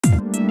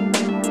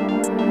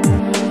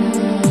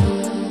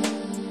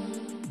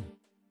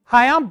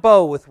Hi, I'm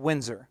Bo with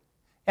Windsor,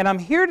 and I'm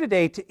here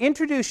today to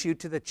introduce you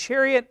to the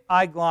Chariot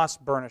iGloss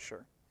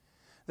burnisher.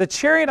 The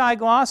Chariot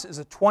iGloss is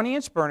a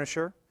 20-inch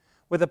burnisher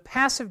with a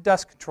passive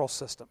dust control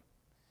system.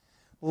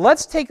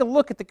 Let's take a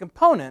look at the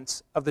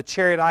components of the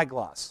Chariot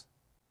iGloss.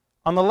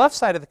 On the left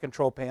side of the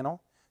control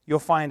panel, you'll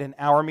find an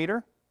hour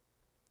meter,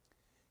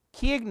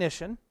 key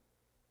ignition,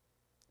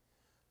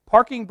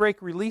 parking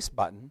brake release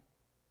button,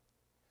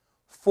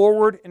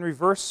 forward and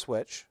reverse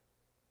switch,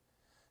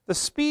 the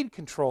speed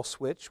control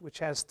switch, which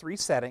has 3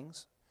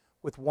 settings,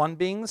 with 1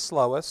 being the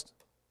slowest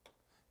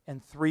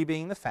and 3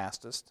 being the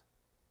fastest,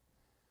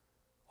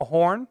 a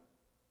horn,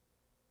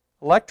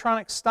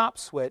 electronic stop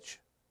switch,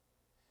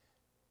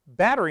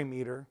 battery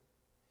meter,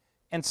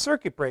 and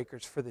circuit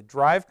breakers for the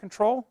drive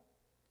control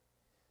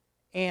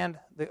and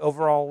the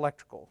overall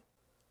electrical.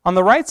 On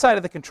the right side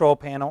of the control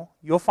panel,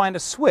 you'll find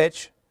a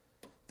switch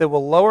that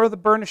will lower the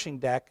burnishing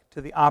deck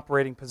to the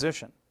operating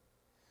position.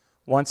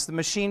 Once the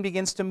machine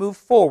begins to move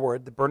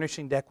forward, the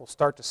burnishing deck will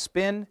start to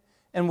spin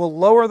and will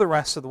lower the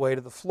rest of the way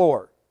to the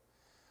floor.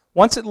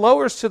 Once it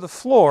lowers to the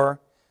floor,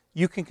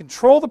 you can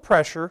control the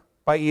pressure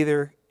by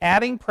either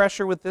adding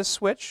pressure with this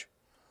switch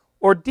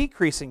or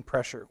decreasing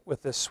pressure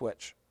with this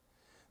switch.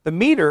 The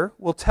meter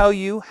will tell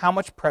you how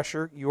much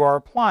pressure you are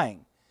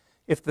applying.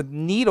 If the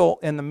needle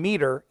in the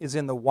meter is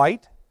in the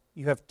white,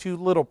 you have too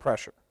little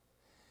pressure.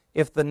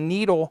 If the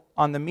needle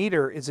on the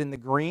meter is in the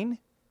green,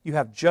 you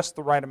have just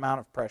the right amount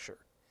of pressure.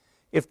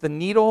 If the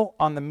needle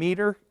on the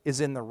meter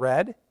is in the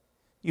red,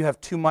 you have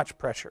too much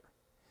pressure.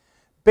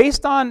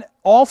 Based on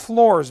all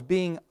floors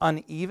being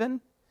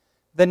uneven,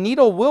 the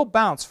needle will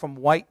bounce from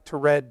white to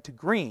red to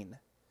green.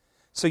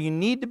 So you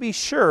need to be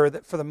sure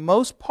that for the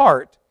most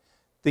part,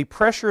 the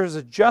pressure is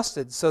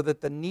adjusted so that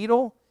the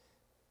needle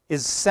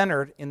is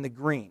centered in the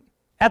green.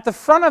 At the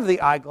front of the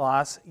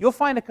iGloss, you'll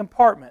find a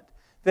compartment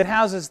that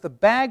houses the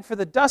bag for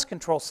the dust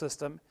control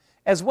system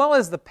as well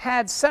as the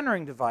pad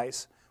centering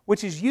device,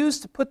 which is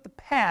used to put the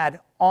pad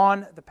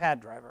on the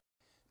pad driver.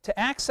 To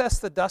access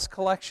the dust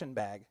collection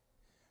bag,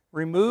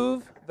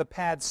 remove the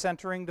pad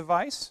centering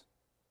device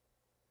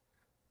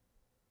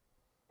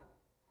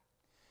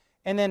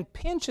and then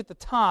pinch at the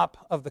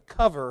top of the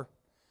cover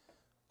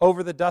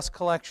over the dust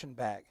collection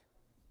bag.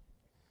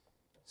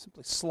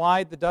 Simply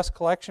slide the dust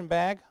collection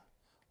bag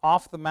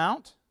off the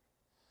mount,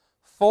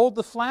 fold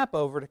the flap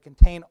over to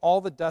contain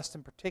all the dust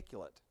and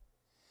particulate.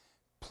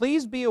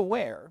 Please be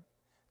aware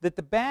that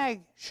the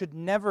bag should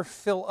never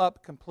fill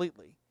up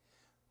completely.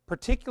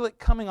 Particulate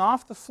coming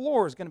off the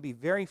floor is going to be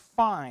very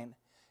fine,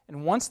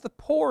 and once the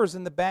pores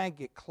in the bag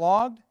get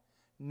clogged,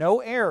 no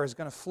air is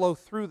going to flow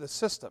through the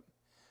system.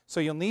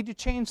 So you'll need to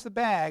change the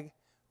bag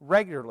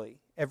regularly,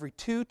 every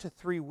 2 to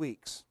 3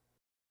 weeks.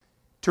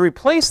 To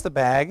replace the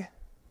bag,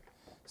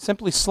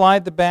 simply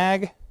slide the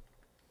bag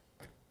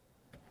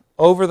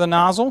over the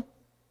nozzle,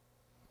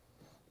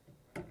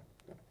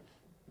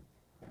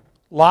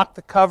 lock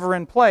the cover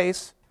in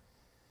place,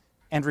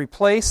 and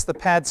replace the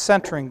pad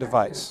centering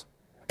device.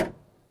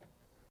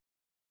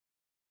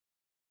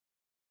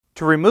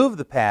 To remove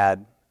the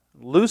pad,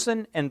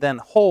 loosen and then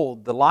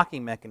hold the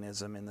locking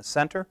mechanism in the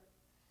center,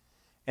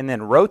 and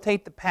then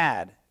rotate the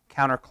pad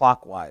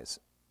counterclockwise.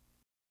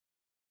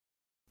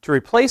 To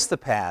replace the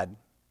pad,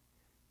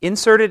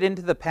 insert it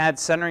into the pad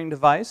centering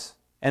device,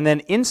 and then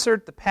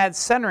insert the pad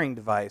centering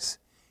device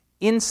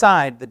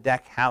inside the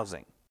deck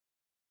housing.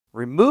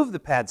 Remove the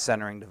pad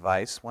centering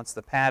device once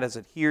the pad is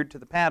adhered to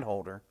the pad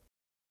holder,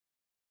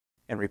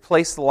 and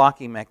replace the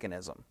locking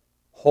mechanism.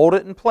 Hold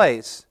it in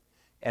place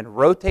and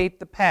rotate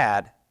the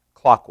pad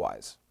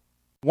clockwise.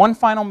 One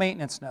final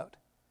maintenance note.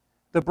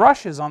 The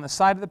brushes on the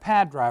side of the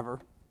pad driver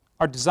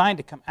are designed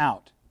to come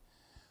out.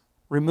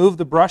 Remove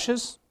the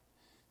brushes,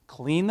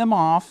 clean them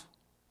off,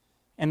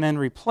 and then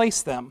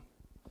replace them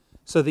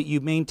so that you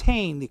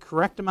maintain the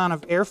correct amount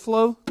of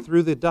airflow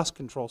through the dust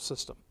control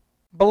system.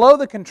 Below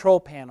the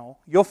control panel,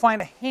 you'll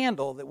find a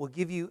handle that will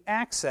give you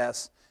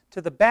access to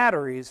the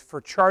batteries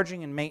for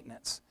charging and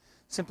maintenance.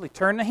 Simply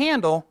turn the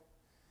handle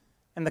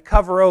and the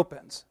cover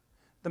opens.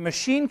 The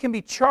machine can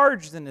be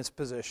charged in this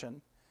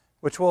position,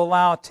 which will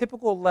allow a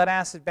typical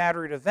lead-acid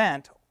battery to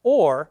vent,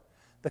 or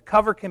the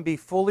cover can be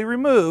fully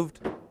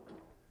removed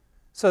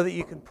so that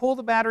you can pull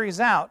the batteries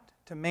out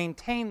to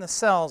maintain the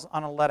cells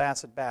on a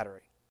lead-acid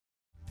battery.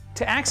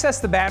 To access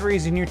the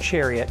batteries in your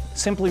Chariot,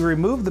 simply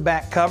remove the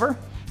back cover,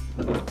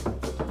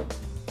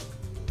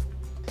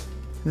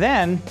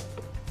 then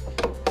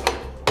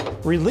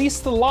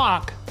release the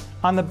lock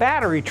on the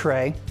battery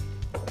tray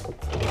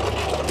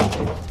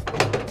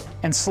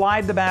and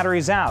slide the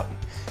batteries out.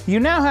 You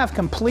now have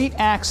complete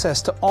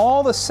access to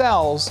all the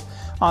cells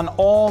on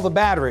all the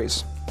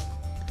batteries.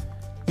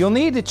 You'll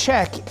need to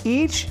check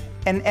each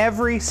and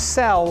every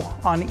cell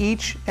on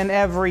each and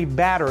every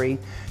battery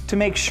to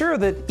make sure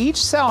that each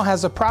cell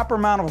has a proper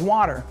amount of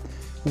water.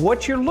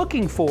 What you're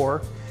looking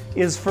for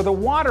is for the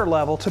water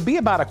level to be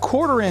about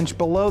 1/4 inch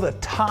below the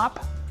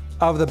top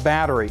of the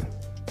battery.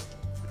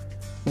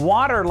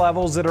 Water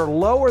levels that are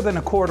lower than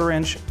 1/4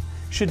 inch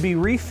should be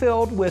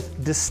refilled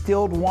with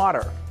distilled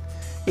water.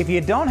 If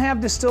you don't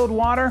have distilled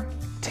water,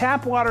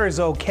 Tap water is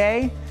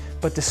okay,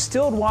 but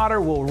distilled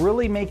water will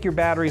really make your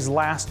batteries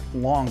last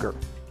longer.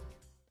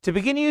 To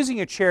begin using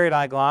your Chariot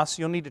iGloss,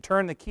 you'll need to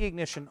turn the key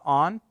ignition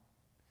on,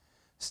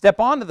 step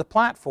onto the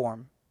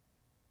platform,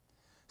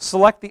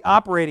 select the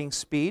operating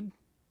speed,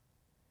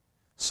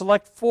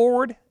 select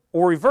forward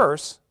or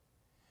reverse,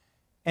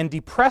 and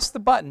depress the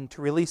button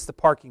to release the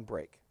parking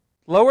brake.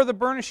 Lower the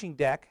burnishing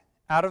deck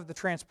out of the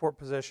transport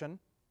position,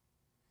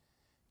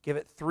 give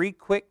it 3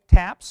 quick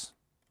taps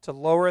to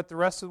lower it the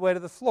rest of the way to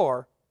the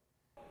floor,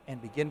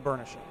 and begin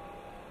burnishing.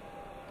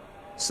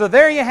 So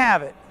there you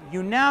have it.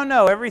 You now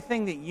know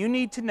everything that you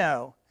need to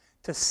know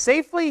to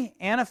safely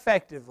and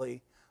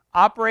effectively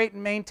operate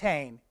and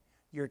maintain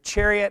your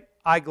Chariot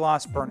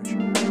iGloss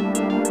burnisher.